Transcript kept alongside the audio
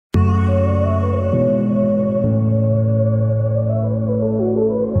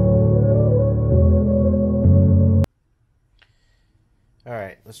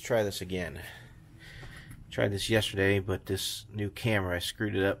try this again. Tried this yesterday, but this new camera, I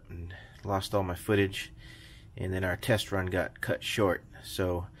screwed it up and lost all my footage, and then our test run got cut short.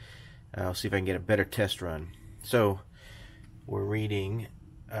 So I'll see if I can get a better test run. So we're reading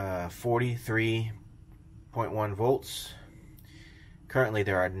 43.1 volts. Currently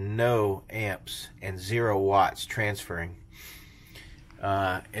there are no amps and 0 watts transferring.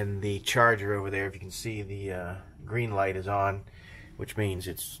 And the charger over there, if you can see, the green light is on, which means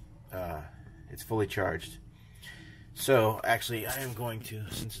it's fully charged. So actually I am going to,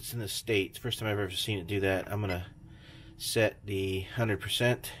 since it's in this state, it's the first time I've ever seen it do that, I'm going to set the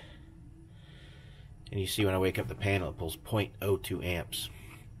 100%. And you see when I wake up the panel, it pulls 0.02 amps.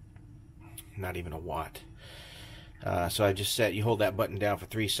 Not even a watt. So I just set, you hold that button down for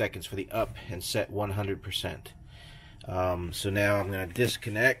 3 seconds for the up and set 100%. So now I'm going to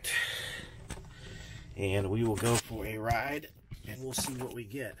disconnect and we will go for a ride and we'll see what we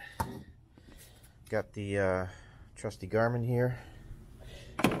get. Got the trusty Garmin here.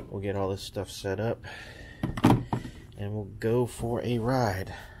 We'll get all this stuff set up and we'll go for a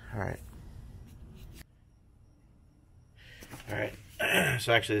ride. Alright. Alright,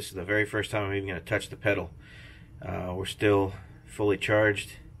 so actually this is the very first time I'm even going to touch the pedal. We're still fully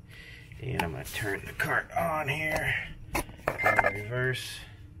charged, and I'm going to turn the cart on here, car reverse,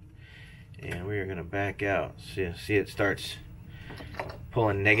 and we are going to back out. See it starts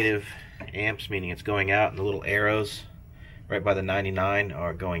pulling negative amps, meaning it's going out, and the little arrows right by the 99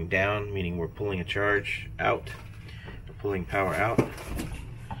 are going down, meaning we're pulling a charge out, we're pulling power out,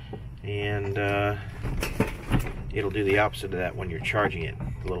 and it'll do the opposite of that when you're charging it.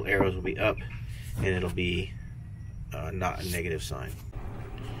 The little arrows will be up and it'll be not a negative sign.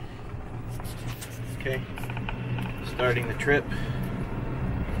 Okay, starting the trip.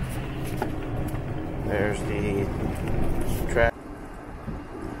 There's the track.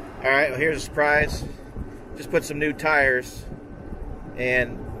 Alright, well here's a surprise. Just put some new tires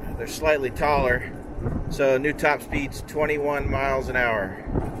and they're slightly taller. So new top speed's 21 miles an hour.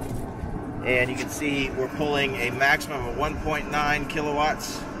 And you can see we're pulling a maximum of 1.9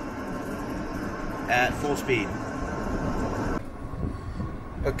 kilowatts at full speed.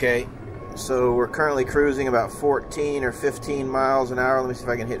 Okay, so we're currently cruising about 14 or 15 miles an hour. Let me see if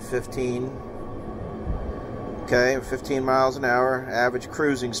I can hit 15. Okay, 15 miles an hour, average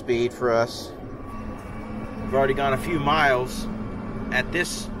cruising speed for us. We've already gone a few miles. At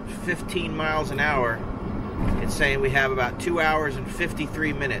this 15 miles an hour, it's saying we have about 2 hours and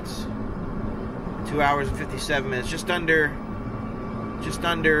 53 minutes. 2 hours and 57 minutes, just under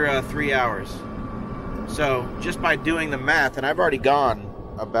 3 hours. So just by doing the math, and I've already gone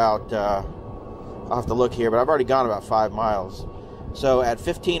about, I'll have to look here, but I've already gone about 5 miles. So at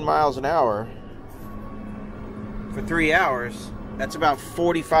 15 miles an hour for 3 hours, that's about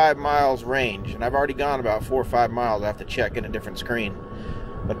 45 miles range, and I've already gone about 4 or 5 miles. I have to check in a different screen,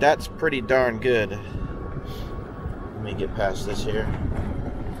 but that's pretty darn good. Let me get past this here.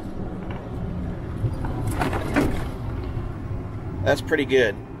 That's pretty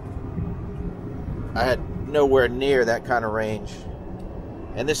good. I had nowhere near that kind of range.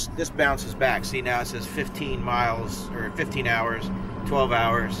 And this bounces back. See, now it says 15 miles, or 15 hours, 12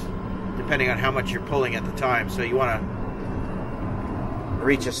 hours, depending on how much you're pulling at the time. So you want to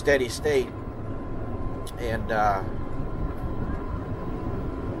reach a steady state and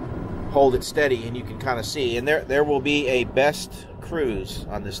hold it steady, and you can kind of see. And there will be a best cruise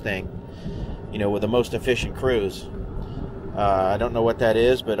on this thing, you know, with the most efficient cruise. I don't know what that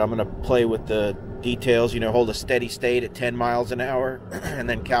is, but I'm going to play with the details. You know, hold a steady state at 10 miles an hour and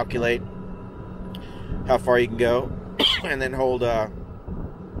then calculate how far you can go, and then hold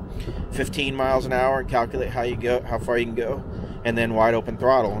 15 miles an hour and calculate how far you can go, and then wide open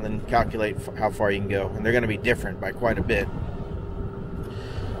throttle and then calculate how far you can go. And they're going to be different by quite a bit.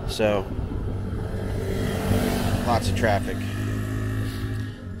 So lots of traffic.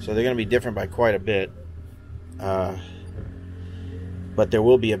 So they're going to be different by quite a bit. But there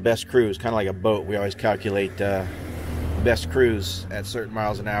will be a best cruise, kind of like a boat. We always calculate best cruise at certain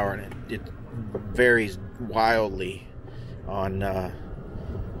miles an hour, and it varies wildly on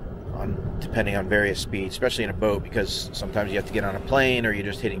depending on various speeds, especially in a boat, because sometimes you have to get on a plane or you're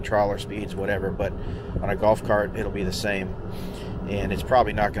just hitting trawler speeds, whatever. But on a golf cart, it'll be the same, and it's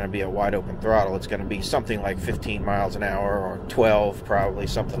probably not going to be a wide open throttle. It's going to be something like 15 miles an hour or 12, probably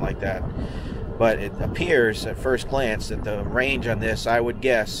something like that. But it appears at first glance that the range on this, I would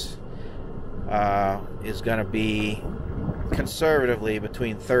guess, is going to be conservatively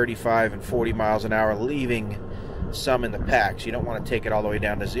between 35 and 40 miles an hour, leaving some in the packs. You don't want to take it all the way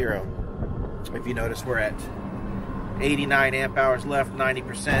down to 0. If you notice, we're at 89 amp hours left,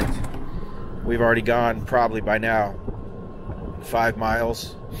 90%. We've already gone probably by now 5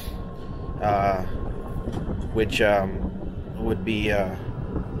 miles, which would be,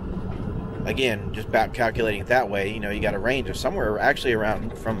 again, just back calculating it that way, you know, you got a range of somewhere actually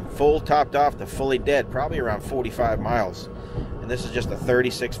around, from full topped off to fully dead, probably around 45 miles. And this is just a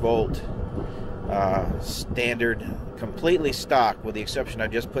 36 volt standard, completely stock, with the exception I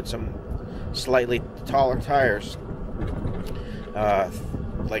just put some slightly taller tires,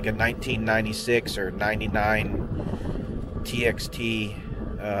 like a 1996 or 99 TXT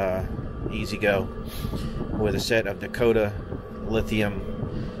EZGO with a set of Dakota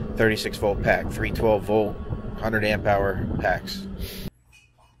Lithium 36 volt pack, 312 volt, 100 amp hour packs.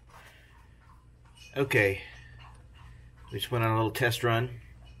 Okay, we just went on a little test run.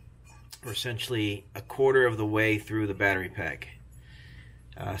 We're essentially a quarter of the way through the battery pack,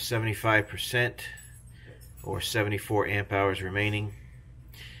 75% or 74 amp hours remaining,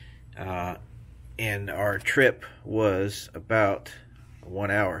 and our trip was about 1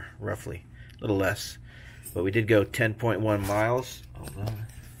 hour, roughly, a little less, but we did go 10.1 miles. Hold on.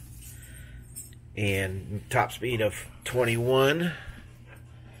 And top speed of 21,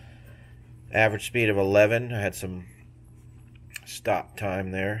 average speed of 11. I had some stop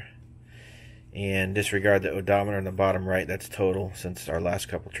time there, and disregard the odometer in the bottom right, that's total since our last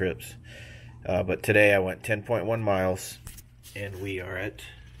couple trips. But today I went 10.1 miles, and we are at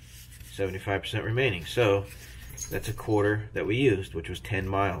 75% remaining. So that's a quarter that we used, which was 10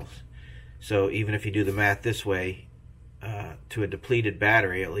 miles. So even if you do the math this way, to a depleted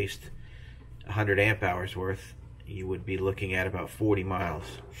battery, at least 100 amp hours worth, you would be looking at about 40 miles,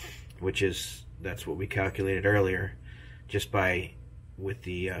 which is, that's what we calculated earlier, just by, with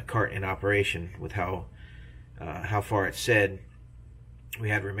the cart in operation, with how far it said we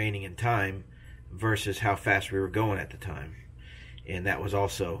had remaining in time versus how fast we were going at the time. And that was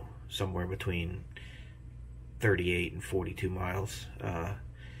also somewhere between 38 and 42 miles.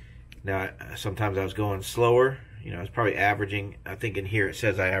 Now, sometimes I was going slower. You know, I was probably averaging, I think in here it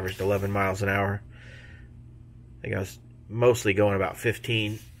says I averaged 11 miles an hour. I think I was mostly going about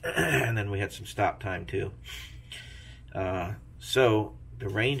 15, and then we had some stop time too. So the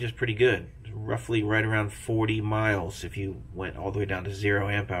range is pretty good, roughly right around 40 miles if you went all the way down to 0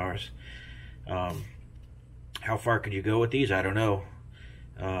 amp hours. How far could you go with these? I don't know.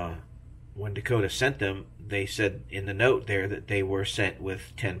 When Dakota sent them, they said in the note there that they were sent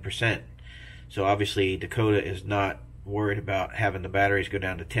with 10%. So obviously Dakota is not worried about having the batteries go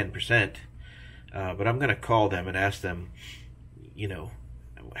down to 10%. But I'm going to call them and ask them, you know,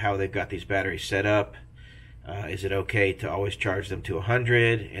 how they've got these batteries set up. Is it okay to always charge them to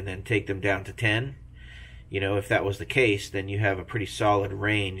 100 and then take them down to 10? You know, if that was the case, then you have a pretty solid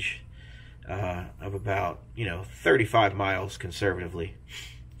range of about, you know, 35 miles conservatively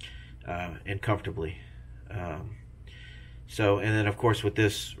and comfortably. So, and then of course with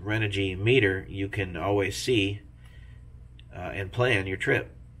this Renogy meter, you can always see and plan your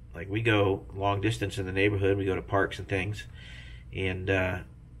trip. Like, we go long distance in the neighborhood, we go to parks and things, and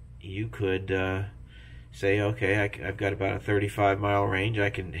you could say, okay, I've got about a 35 mile range. I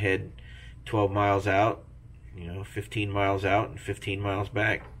can head 12 miles out, you know, 15 miles out and 15 miles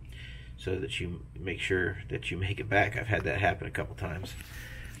back, so that you make sure that you make it back. I've had that happen a couple times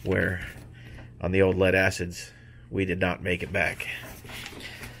where on the old lead acids we did not make it back.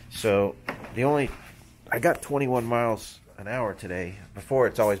 So I got 21 miles an hour today. Before,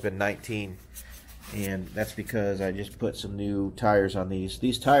 it's always been 19, and that's because I just put some new tires on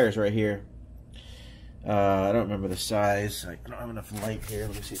these tires right here. I don't remember the size. I don't have enough light here.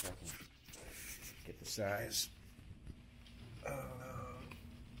 Let me see if I can get the size.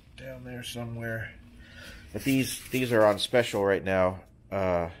 Down there somewhere. But these are on special right now.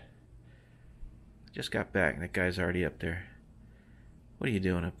 Just got back, and that guy's already up there. What are you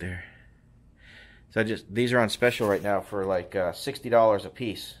doing up there? So these are on special right now for like $60 a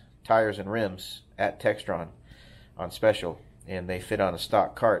piece, tires and rims at Textron on special, and they fit on a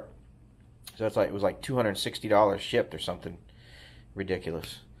stock cart. So it's like, it was like $260 shipped or something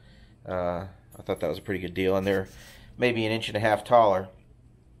ridiculous. I thought that was a pretty good deal, and they're maybe 1.5 inches taller.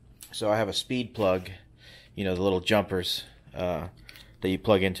 So I have a speed plug, you know, the little jumpers that you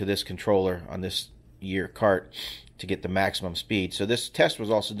plug into this controller on this year cart to get the maximum speed. So this test was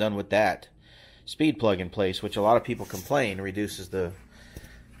also done with that speed plug in place, which a lot of people complain reduces the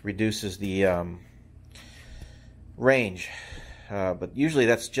range. But usually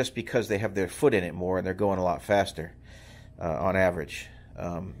that's just because they have their foot in it more and they're going a lot faster on average.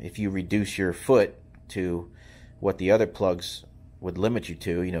 If you reduce your foot to what the other plugs would limit you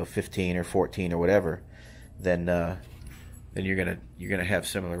to, you know, 15 or 14 or whatever, then then you're gonna have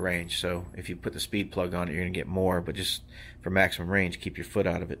similar range. So if you put the speed plug on it, you're gonna get more, but just for maximum range, keep your foot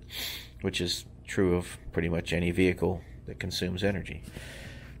out of it, which is true of pretty much any vehicle that consumes energy.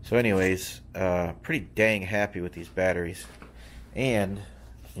 So anyways, pretty dang happy with these batteries. And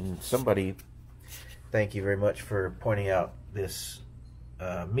somebody, thank you very much for pointing out this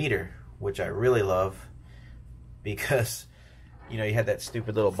meter, which I really love, because you know, you had that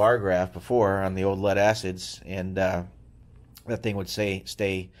stupid little bar graph before on the old lead acids, and that thing would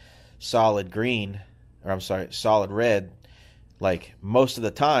stay solid green, or I'm sorry, solid red, like most of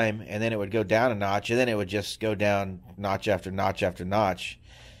the time, and then it would go down a notch, and then it would just go down notch after notch after notch.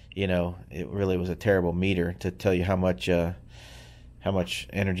 You know, it really was a terrible meter to tell you how much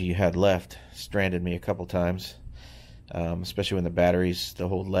energy you had left. Stranded me a couple times, especially when the batteries, the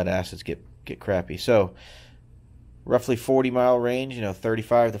whole lead acids get crappy. So roughly 40-mile range, you know,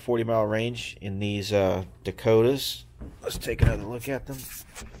 35 to 40-mile range in these Dakotas. Let's take another look at them.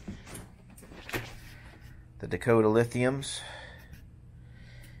 The Dakota Lithiums,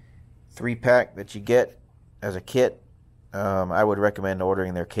 3-pack that you get as a kit. I would recommend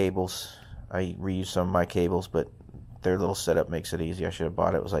ordering their cables. I reuse some of my cables, but their little setup makes it easy. I should have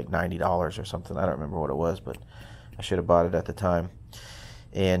bought it. It was like $90 or something. I don't remember what it was, but I should have bought it at the time.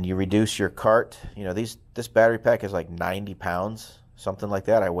 And you reduce your cart. You know, this battery pack is like 90 pounds, something like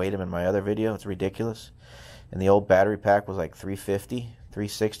that. I weighed them in my other video. It's ridiculous. And the old battery pack was like 350,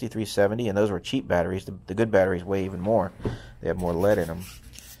 360, 370, and those were cheap batteries. The good batteries weigh even more. They have more lead in them.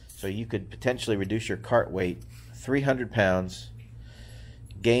 So you could potentially reduce your cart weight 300 pounds,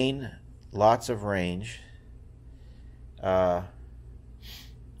 gain lots of range, and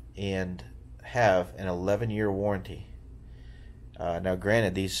have an 11-year warranty. Now,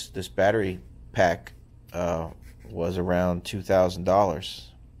 granted, this battery pack was around $2,000.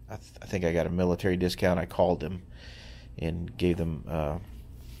 I think I got a military discount. I called them and gave them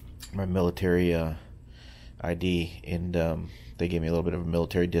my military ID, and they gave me a little bit of a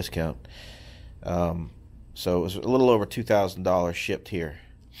military discount. So it was a little over $2,000 shipped here.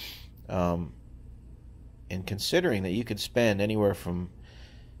 And considering that you could spend anywhere from,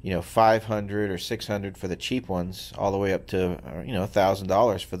 you know, $500 or $600 for the cheap ones, all the way up to, you know,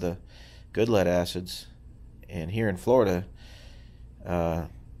 $1,000 for the good lead acids. And here in Florida,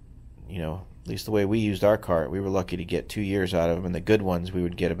 you know, at least the way we used our cart, we were lucky to get 2 years out of them, and the good ones we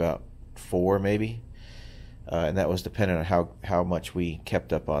would get about 4 maybe, and that was dependent on how much we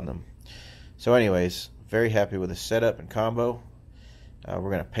kept up on them. So anyways, very happy with the setup and combo.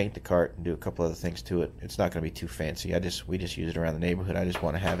 We're going to paint the cart and do a couple other things to it. It's not going to be too fancy. We just use it around the neighborhood. I just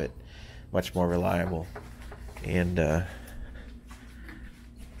want to have it much more reliable and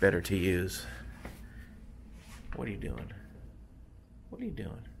better to use. What are you doing? What are you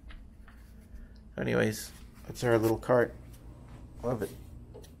doing? Anyways, that's our little cart. Love it.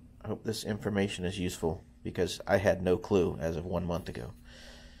 I hope this information is useful, because I had no clue as of 1 month ago.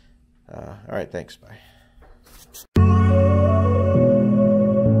 All right, thanks. Bye.